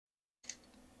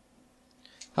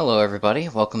Hello everybody,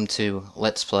 welcome to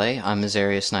Let's Play. I'm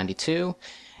Azarius92,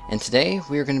 and today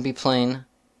we are going to be playing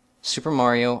Super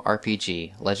Mario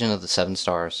RPG, Legend of the Seven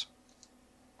Stars.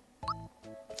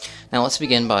 Now let's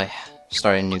begin by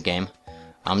starting a new game.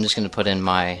 I'm just going to put in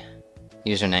my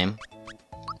username,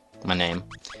 my name,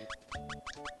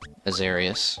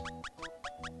 Azarius.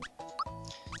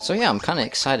 So yeah, I'm kind of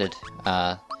excited.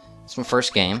 It's my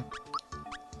first game.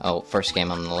 Oh, first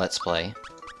game on the Let's Play.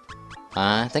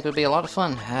 I think it would be a lot of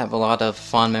fun. I have a lot of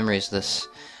fond memories of this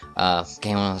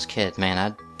game when I was a kid.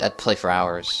 Man, I'd play for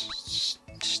hours.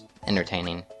 Just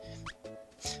entertaining.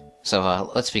 So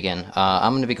let's begin.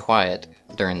 I'm going to be quiet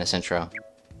during this intro.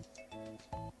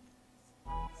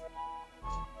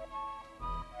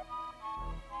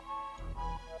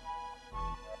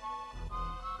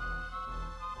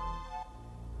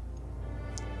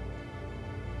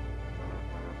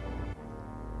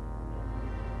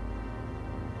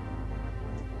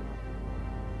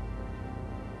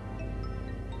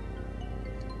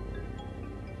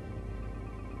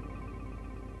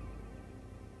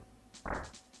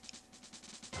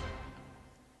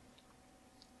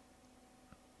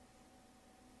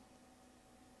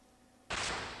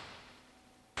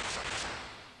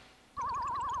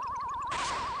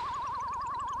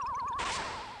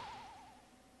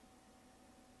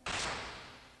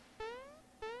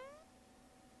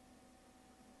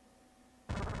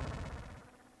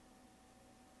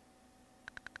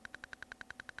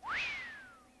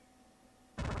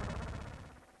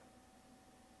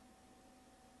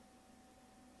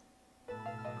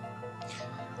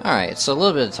 Alright, so a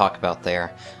little bit to talk about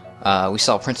there. We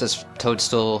saw Princess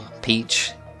Toadstool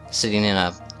Peach sitting in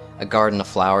a garden of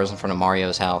flowers in front of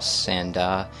Mario's house, and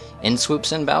in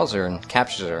swoops in Bowser and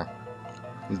captures her.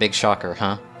 Big shocker,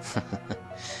 huh?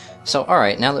 So,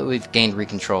 alright, now that we've gained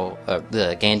control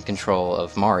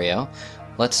of Mario,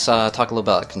 let's talk a little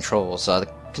about controls. The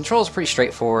controls are pretty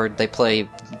straightforward. They play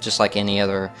just like any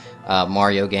other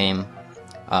Mario game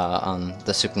on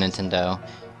the Super Nintendo.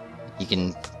 You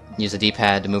can use the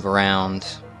D-pad to move around,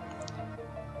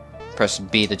 press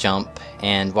B to jump,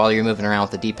 and while you're moving around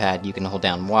with the D-pad, you can hold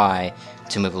down Y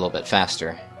to move a little bit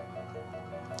faster.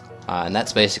 And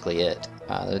that's basically it.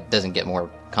 It doesn't get more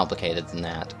complicated than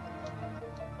that.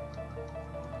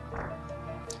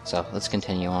 So, let's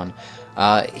continue on.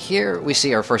 Here we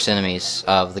see our first enemies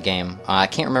of the game. I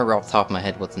can't remember off the top of my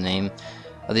head what the name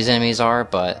of these enemies are,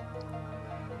 but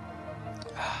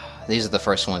these are the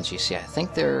first ones you see. I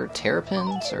think they're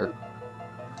Terrapins, or...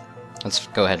 Let's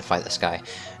go ahead and fight this guy.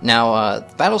 Now,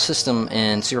 the battle system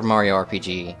in Super Mario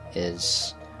RPG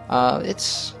is...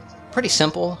 it's pretty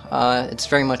simple. It's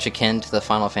very much akin to the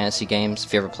Final Fantasy games,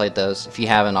 if you ever played those. If you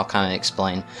haven't, I'll kind of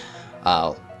explain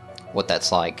what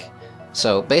that's like.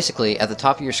 So, basically, at the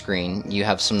top of your screen, you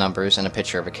have some numbers and a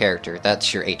picture of a character.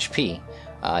 That's your HP.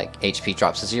 HP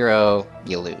drops to 0,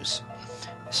 you lose.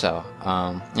 So,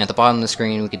 at the bottom of the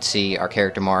screen we can see our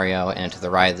character Mario, and to the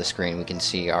right of the screen we can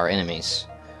see our enemies.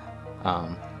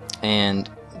 And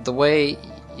the way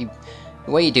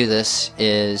you do this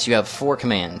is you have 4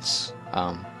 commands,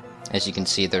 as you can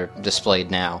see they're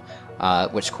displayed now,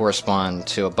 which correspond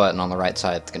to a button on the right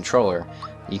side of the controller.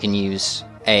 You can use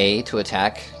A to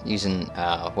attack, using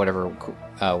whatever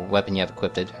weapon you have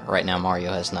equipped. Right now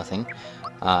Mario has nothing.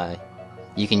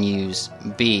 You can use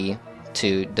B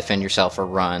to defend yourself or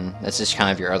run. That's just kind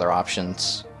of your other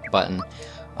options button.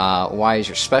 Y is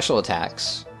your special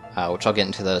attacks, which I'll get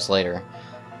into those later.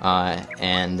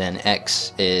 And then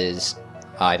X is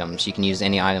items. You can use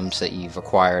any items that you've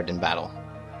acquired in battle,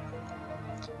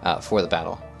 for the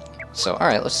battle. So,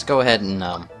 alright, let's go ahead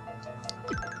and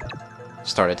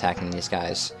start attacking these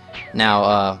guys. Now,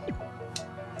 a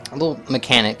little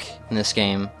mechanic in this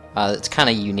game that's kind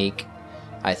of unique,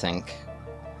 I think,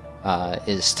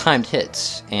 is timed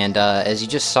hits. And as you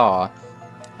just saw,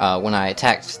 when I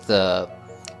attacked the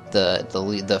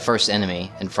first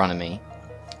enemy in front of me,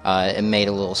 it made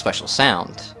a little special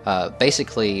sound.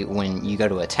 Basically, when you go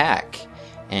to attack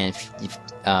and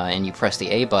you press the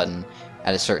A button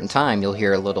at a certain time, you'll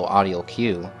hear a little audio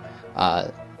cue,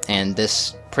 and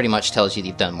this pretty much tells you that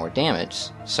you've done more damage.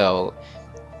 So,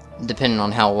 depending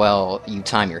on how well you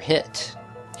time your hit,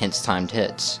 hence timed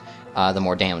hits, the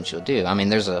more damage you'll do. I mean,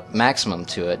 there's a maximum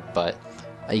to it, but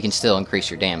you can still increase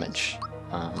your damage.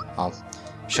 I'll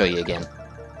show you again.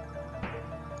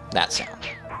 That sound.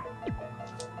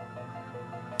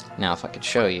 Now, if I could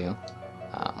show you...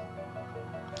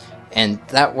 and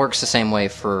that works the same way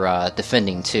for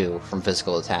defending, too, from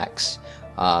physical attacks.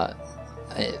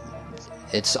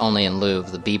 It's only in lieu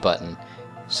of the B button.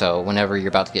 So, whenever you're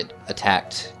about to get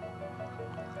attacked,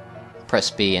 press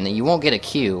B, and you won't get a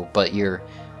Q, but your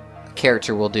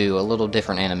character will do a little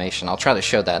different animation. I'll try to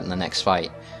show that in the next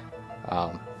fight.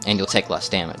 And you'll take less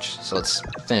damage. So let's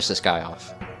finish this guy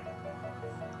off.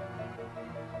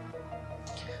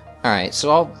 Alright, so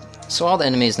all the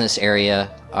enemies in this area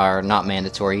are not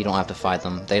mandatory. You don't have to fight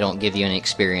them. They don't give you any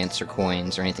experience or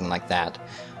coins or anything like that.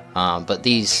 But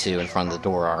these two in front of the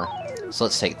door are. So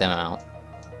let's take them out.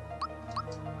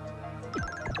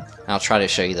 And I'll try to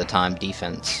show you the time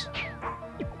defense.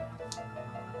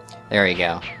 There you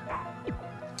go.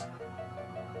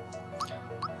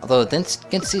 Although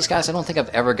against these guys, I don't think I've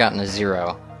ever gotten a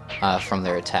 0 from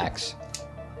their attacks.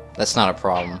 That's not a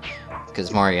problem,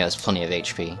 because Mario has plenty of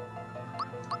HP.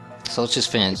 So let's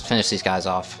just finish these guys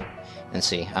off and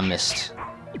see. I missed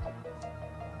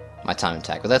my time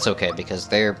attack, but that's okay because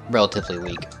they're relatively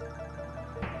weak.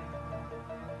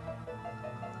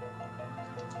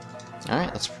 All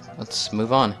right, let's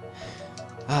move on.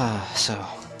 So.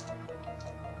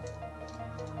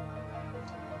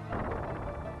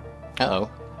 Uh-oh.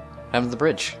 What happened to the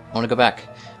bridge? I want to go back.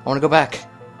 I want to go back.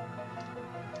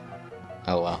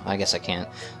 Oh well, I guess I can't.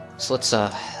 So let's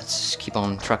just keep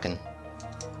on trucking.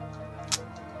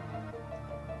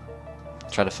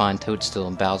 Try to find Toadstool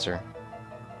and Bowser.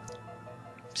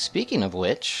 Speaking of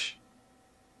which...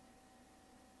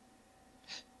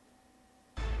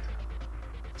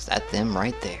 is that them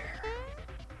right there?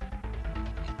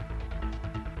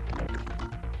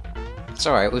 It's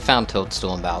alright, we found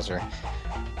Toadstool and Bowser.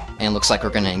 And looks like we're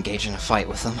gonna engage in a fight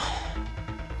with them.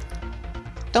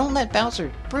 Don't let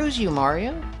Bowser bruise you,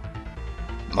 Mario.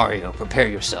 Mario, prepare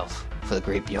yourself for the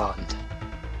great beyond.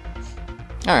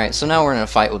 Alright, so now we're in a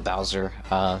fight with Bowser.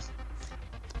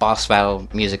 Boss battle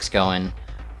music's going.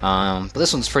 But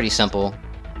this one's pretty simple.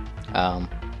 In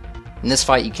this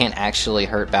fight, you can't actually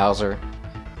hurt Bowser.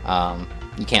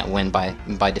 You can't win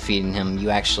by defeating him. You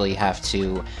actually have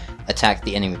to attack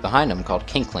the enemy behind him, called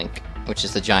Kinklink, which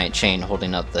is the giant chain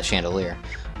holding up the chandelier.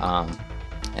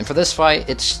 And for this fight,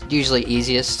 it's usually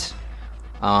easiest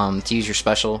to use your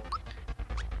special.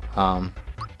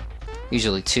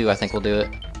 Usually 2, I think, will do it.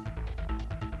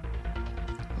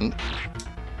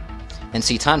 And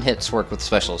see, timed hits work with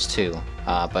specials too,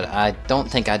 but I don't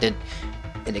think I did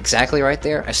it exactly right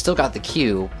there. I still got the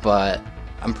Q, but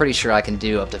I'm pretty sure I can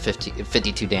do up to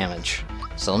 52 damage.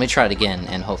 So let me try it again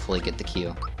and hopefully get the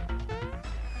Q.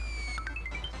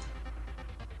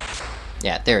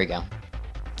 Yeah, there we go.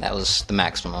 That was the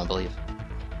maximum, I believe.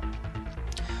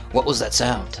 What was that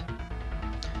sound?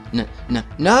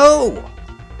 No!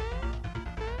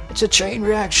 It's a chain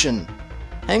reaction!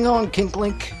 Hang on,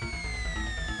 Kinklink!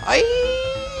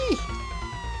 Aye!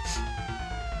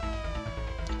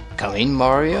 Coming,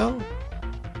 Mario?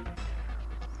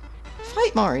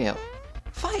 Fight, Mario!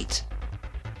 Fight!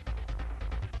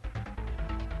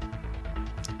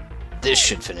 This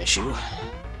should finish you.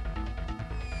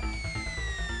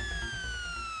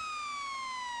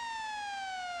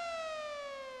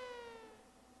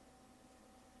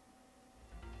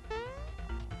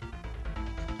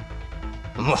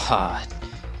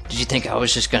 Did you think I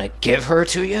was just gonna give her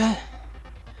to you?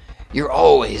 You're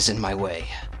always in my way.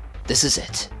 This is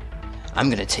it. I'm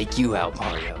gonna take you out,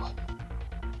 Mario.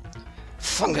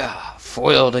 Funga!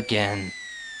 Foiled again.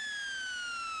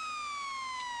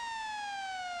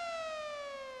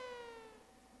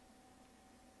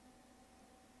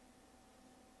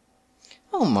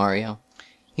 Oh, Mario.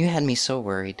 You had me so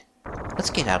worried. Let's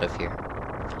get out of here.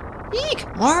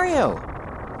 Eek! Mario!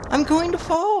 I'm going to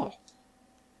fall!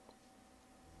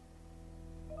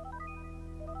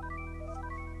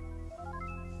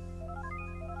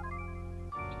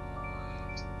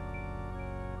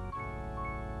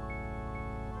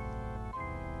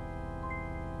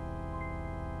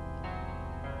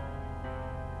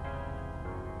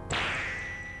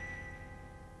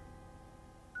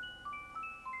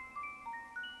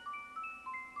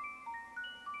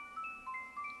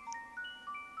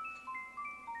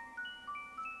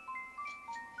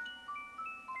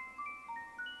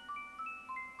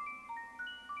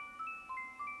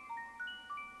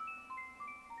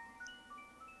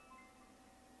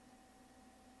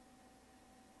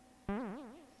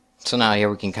 So now here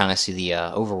we can kind of see the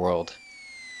overworld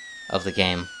of the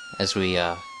game as we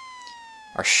are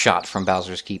shot from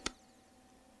Bowser's Keep.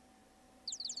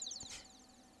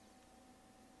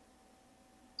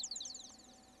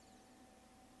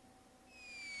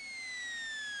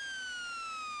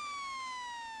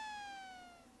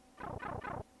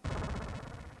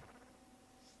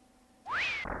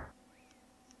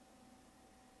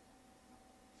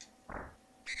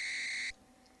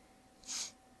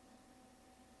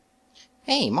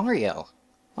 Hey, Mario!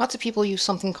 Lots of people use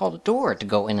something called a door to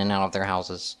go in and out of their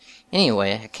houses.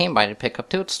 Anyway, I came by to pick up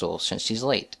Toadstool since she's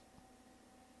late.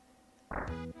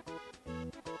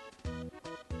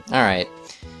 Alright.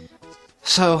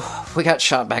 So, we got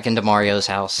shot back into Mario's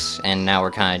house, and now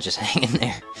we're kind of just hanging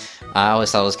there. I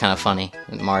always thought it was kind of funny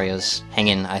that Mario's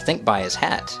hanging, I think, by his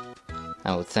hat.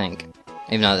 I would think.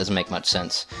 Even though it doesn't make much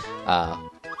sense.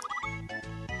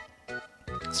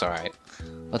 It's alright.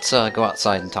 Let's go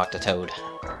outside and talk to Toad.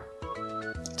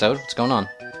 Toad, what's going on?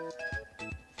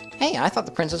 Hey, I thought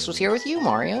the princess was here with you,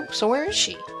 Mario. So where is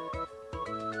she?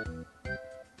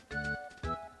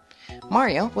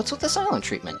 Mario, what's with the silent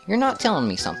treatment? You're not telling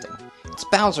me something. It's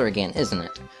Bowser again, isn't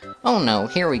it? Oh no,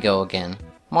 here we go again.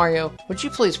 Mario, would you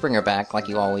please bring her back like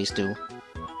you always do?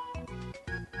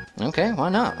 Okay, why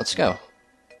not? Let's go.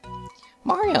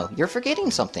 Mario, you're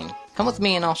forgetting something. Come with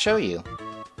me and I'll show you.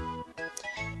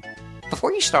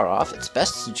 Before you start off, it's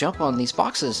best to jump on these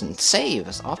boxes and save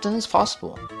as often as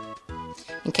possible.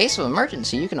 In case of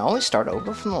emergency, you can always start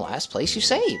over from the last place you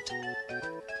saved.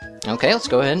 Okay, let's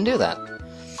go ahead and do that.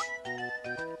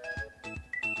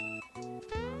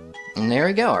 And there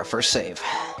we go, our first save.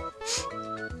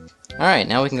 Alright,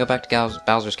 now we can go back to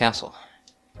Bowser's Castle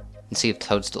and see if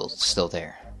Toadstool's still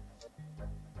there.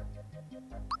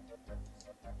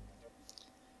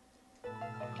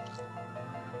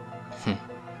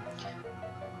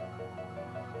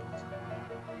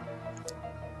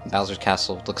 Bowser's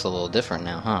Castle looks a little different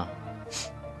now, huh?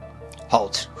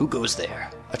 Halt! Who goes there?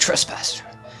 A trespasser.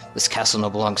 This castle now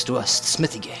belongs to us, the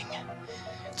Smithy Gang.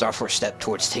 It's our first step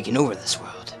towards taking over this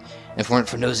world. And if it weren't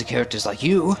for nosy characters like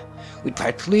you, we'd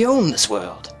practically own this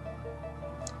world.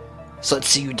 So let's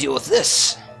see you deal with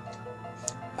this!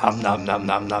 Nom nom nom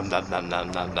nom nom nom nom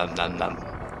nom nom nom nom nom.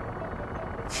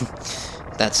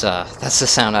 That's the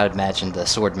sound I'd imagine the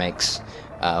sword makes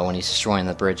when he's destroying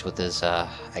the bridge with his, I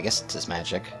guess it's his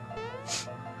magic.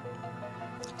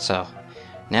 So,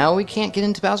 now we can't get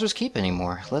into Bowser's Keep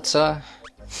anymore. Let's go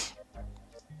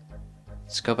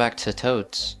back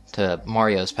to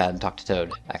Mario's pad and talk to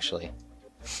Toad, actually.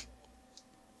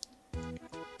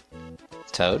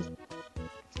 Toad?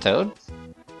 Toad?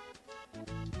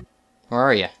 Where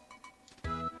are you?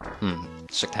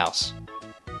 Sick house.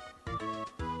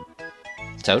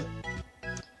 Toad?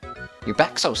 You're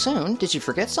back so soon? Did you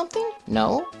forget something?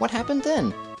 No? What happened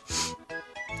then?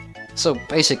 So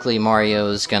basically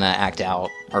Mario's gonna act out,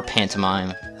 or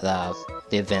pantomime, the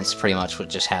events pretty much what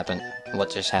just happened.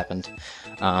 The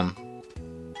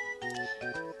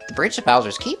bridge to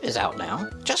Bowser's Keep is out now.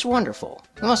 Just wonderful.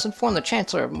 We must inform the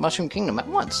Chancellor of Mushroom Kingdom at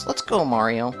once. Let's go,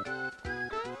 Mario.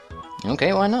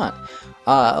 Okay, why not?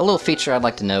 A little feature I'd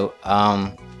like to note.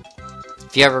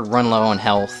 If you ever run low on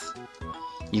health,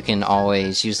 you can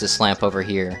always use this lamp over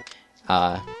here.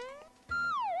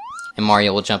 And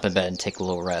Mario will jump in bed and take a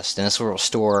little rest. And this will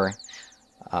restore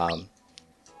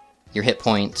your hit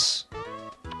points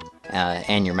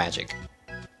and your magic,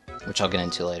 which I'll get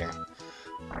into later.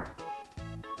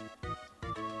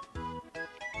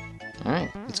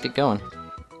 Alright, let's get going.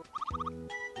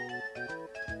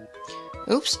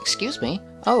 Oops, excuse me.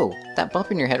 Oh, that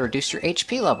bump in your head reduced your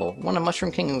HP level. One of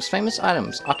Mushroom Kingdom's famous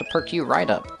items ought to perk you right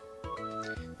up.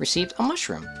 Received a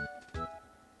mushroom.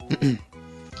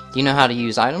 Do you know how to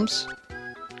use items?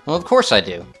 Well, of course I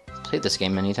do. Played this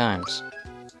game many times.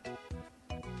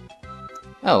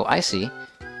 Oh, I see.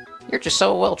 You're just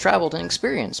so well-traveled and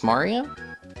experienced, Mario.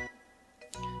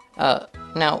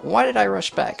 Now, why did I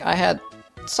rush back? I had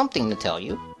something to tell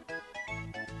you.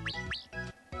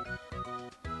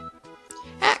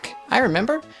 Heck, I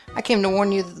remember. I came to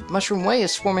warn you that the Mushroom Way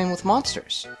is swarming with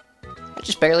monsters. I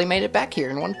just barely made it back here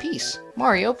in one piece.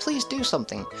 Mario, please do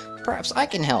something. Perhaps I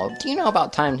can help. Do you know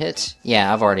about timed hits?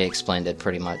 Yeah, I've already explained it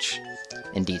pretty much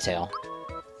in detail.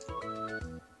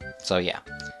 So yeah.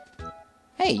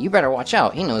 Hey, you better watch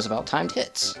out. He knows about timed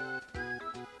hits.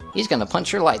 He's gonna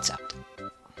punch your lights out.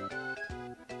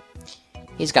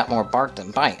 He's got more bark than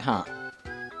bite, huh?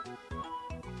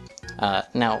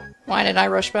 Now, why did I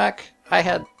rush back? I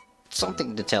had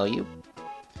something to tell you.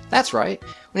 That's right.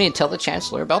 We need to tell the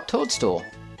Chancellor about Toadstool.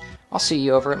 I'll see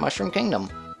you over at Mushroom Kingdom.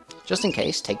 Just in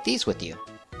case, take these with you.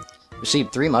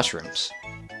 Receive 3 mushrooms.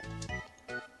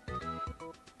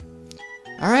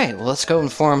 Alright, well let's go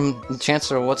inform the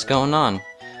Chancellor of what's going on.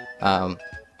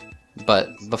 But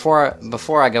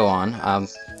before I go on, I'm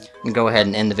going to go ahead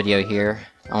and end the video here.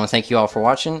 I want to thank you all for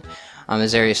watching. I'm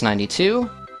Azarius92,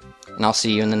 and I'll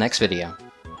see you in the next video.